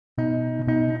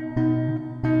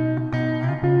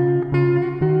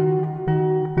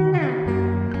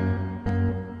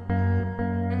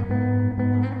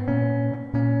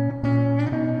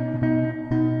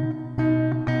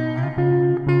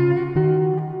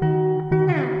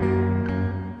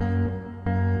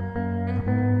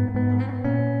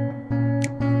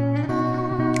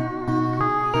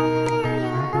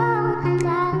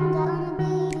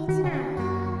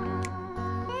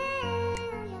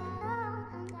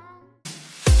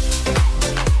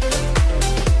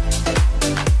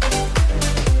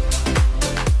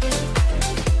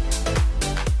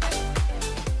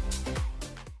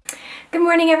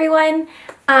morning everyone!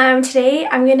 Today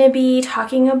I'm going to be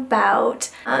talking about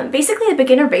basically the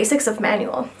beginner basics of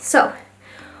manual. So,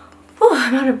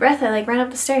 I'm out of breath. I ran up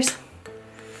the stairs.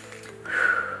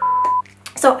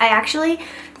 So I actually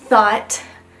thought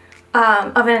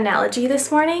of an analogy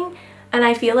this morning and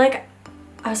I feel like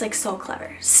I was so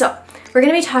clever. So we're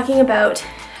going to be talking about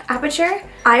aperture,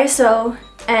 ISO,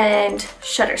 and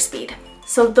shutter speed.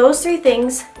 So those three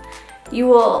things you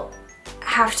will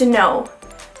have to know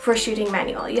for shooting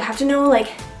manual. You have to know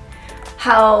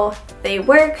how they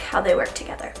work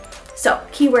together. So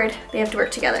keyword, they have to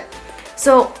work together.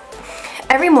 So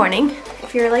every morning,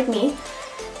 if you're like me,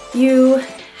 you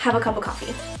have a cup of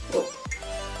coffee.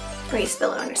 Or you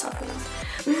spill it on yourself, who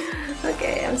knows?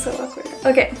 Okay, I'm so awkward.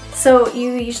 Okay, so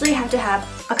you usually have to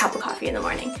have a cup of coffee in the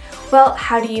morning. Well,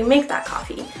 how do you make that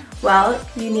coffee? Well,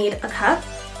 you need a cup,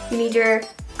 you need your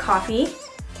coffee,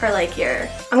 or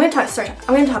I'm gonna talk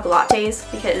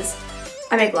lattes because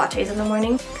I make lattes in the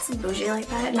morning. Because I'm bougie like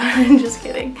that. No, I'm just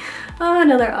kidding. Oh,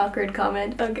 another awkward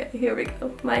comment. Okay, here we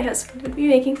go. My husband would be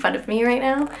making fun of me right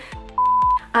now.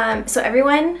 So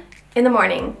everyone in the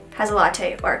morning has a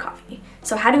latte or a coffee.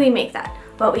 So how do we make that?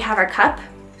 Well, we have our cup,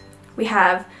 we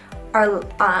have our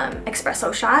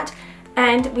espresso shot,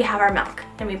 and we have our milk.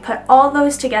 And we put all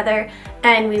those together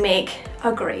and we make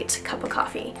a great cup of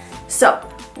coffee. So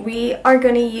we are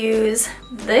going to use,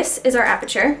 this is our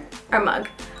aperture, our mug.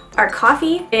 Our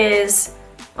coffee is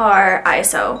our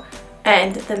ISO,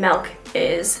 and the milk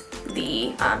is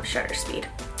the shutter speed.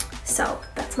 So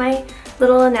that's my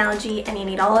little analogy, and you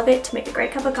need all of it to make a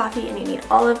great cup of coffee, and you need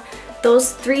all of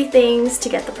those three things to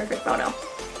get the perfect photo.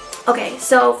 Okay,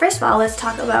 so first of all, let's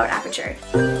talk about aperture.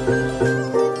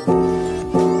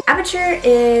 Aperture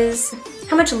is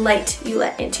how much light you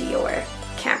let into your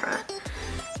camera.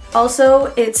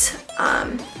 Also, it's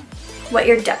what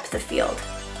your depth of field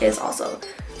is also.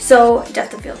 So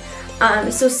depth of field.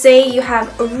 So say you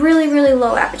have a really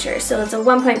low aperture, so it's a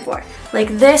 1.4. Like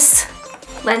this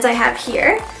lens I have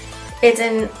here, it's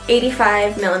an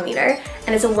 85 millimeter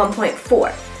and it's a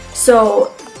 1.4.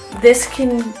 So this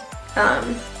can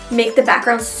make the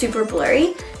background super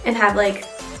blurry and have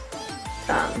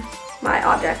my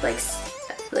object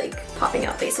popping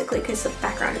out basically because the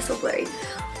background is so blurry.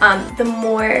 The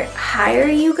more higher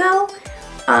you go,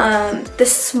 the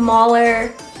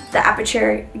smaller the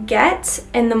aperture gets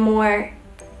and the more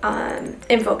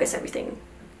in focus everything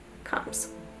comes.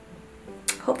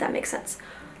 Hope that makes sense.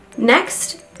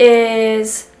 Next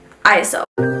is ISO.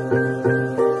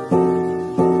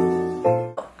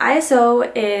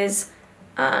 ISO is,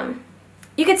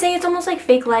 you could say it's almost like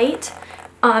fake light.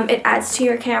 It adds to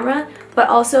your camera, but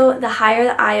also the higher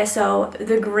the ISO,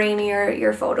 the grainier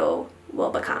your photo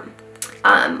will become.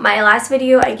 My last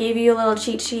video, I gave you a little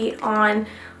cheat sheet on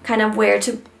kind of where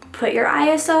to put your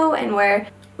ISO and where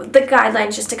the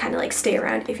guidelines just to kind of stay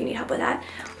around if you need help with that.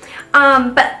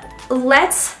 But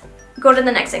let's go to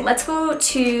the next thing. Let's go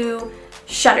to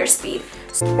shutter speed.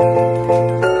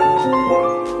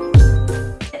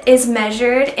 It is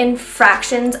measured in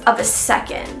fractions of a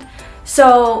second.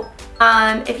 So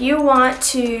if you want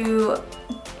to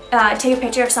take a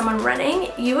picture of someone running,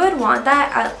 you would want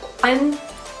that at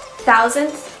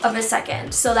 1,000th of a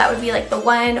second. So that would be the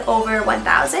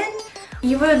 1/1000.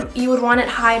 You would want it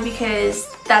high because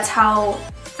that's how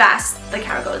fast the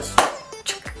camera goes.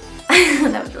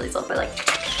 That was really slow, but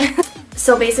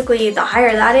so basically the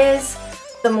higher that is,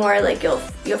 the more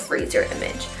you'll freeze your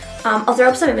image. I'll throw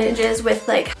up some images with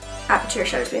aperture,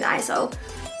 shutter speed, and ISO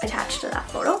attached to that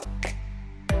photo.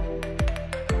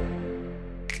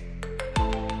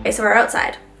 Okay, so we're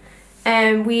outside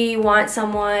and we want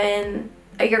someone,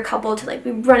 your couple, to be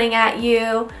running at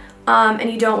you,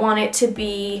 and you don't want it to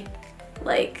be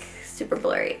super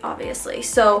blurry, obviously.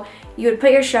 So you would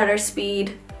put your shutter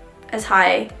speed as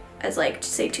high as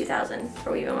say 2000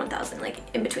 or even 1000,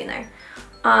 in between there.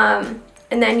 And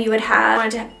then you would have,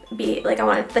 I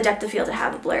wanted the depth of field to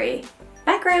have a blurry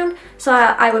background, so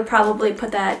I would probably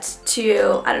put that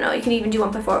to, I don't know, you can even do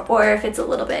 1.4, or if it's a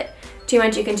little bit too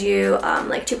much, you can do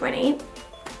 2.8.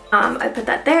 I put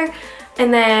that there,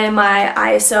 and then my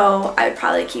ISO I would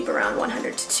probably keep around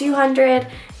 100 to 200,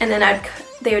 and then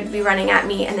they would be running at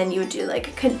me, and then you would do a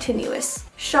continuous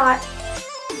shot.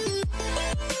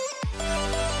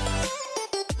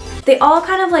 They all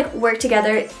kind of work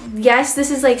together. Yes, this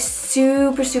is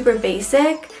super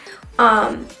basic,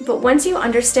 but once you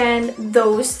understand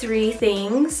those three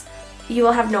things, you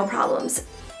will have no problems,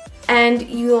 and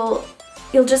you'll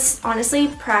just honestly,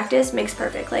 practice makes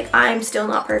perfect. I'm still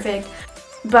not perfect,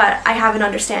 but I have an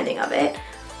understanding of it.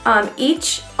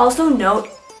 Also note,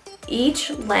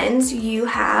 each lens you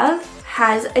have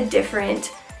has a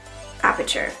different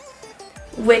aperture,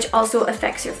 which also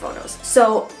affects your photos.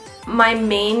 So my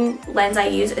main lens I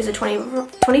use is a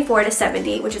 24 to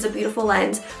 70, which is a beautiful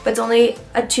lens, but it's only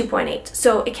a 2.8,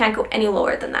 so it can't go any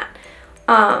lower than that.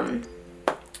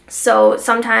 So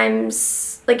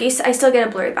sometimes, like, I still get a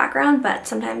blurry background, but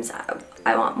sometimes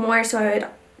I want more, so I would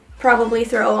probably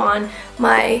throw on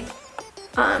my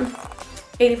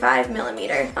 85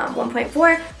 millimeter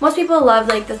 1.4. Most people love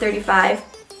like the 35.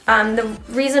 The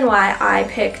reason why I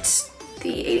picked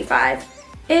the 85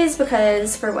 is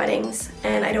because for weddings,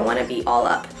 and I don't want to be all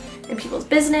up in people's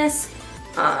business,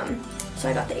 so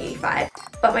I got the 85.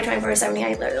 But my 24 to 70,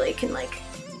 I literally can like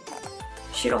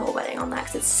shoot a whole wedding on that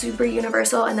because it's super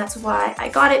universal, and that's why I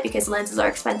got it, because lenses are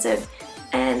expensive,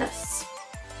 and that's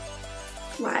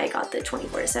why I got the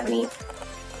 24 to 70.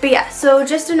 But yeah, so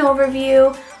just an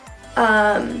overview.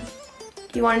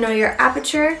 You want to know your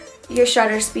aperture, your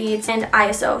shutter speeds, and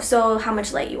ISO, so how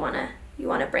much light you want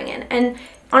to bring in. And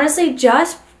honestly,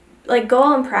 just like go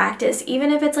out and practice,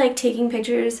 even if it's like taking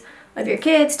pictures of your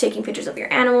kids, taking pictures of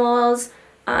your animals,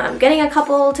 getting a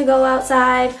couple to go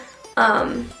outside.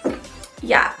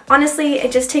 Yeah, honestly,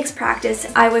 it just takes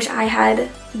practice. I wish I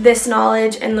had this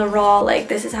knowledge in the raw, like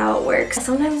this is how it works.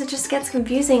 Sometimes it just gets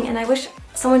confusing, and I wish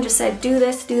someone just said do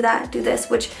this, do that, do this,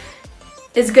 which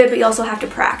is good, but you also have to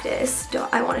practice.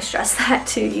 I want to stress that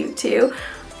to you too,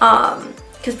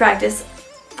 because practice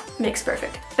makes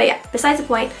perfect. But yeah, besides the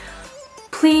point,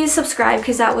 please subscribe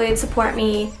because that would support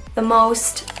me the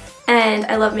most, and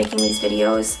I love making these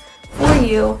videos for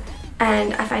you,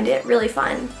 and I find it really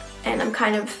fun, and I'm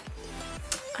kind of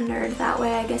a nerd that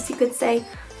way, I guess you could say.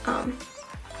 But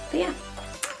yeah,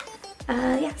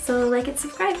 so like and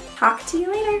subscribe. Talk to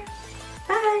you later.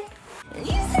 Bye.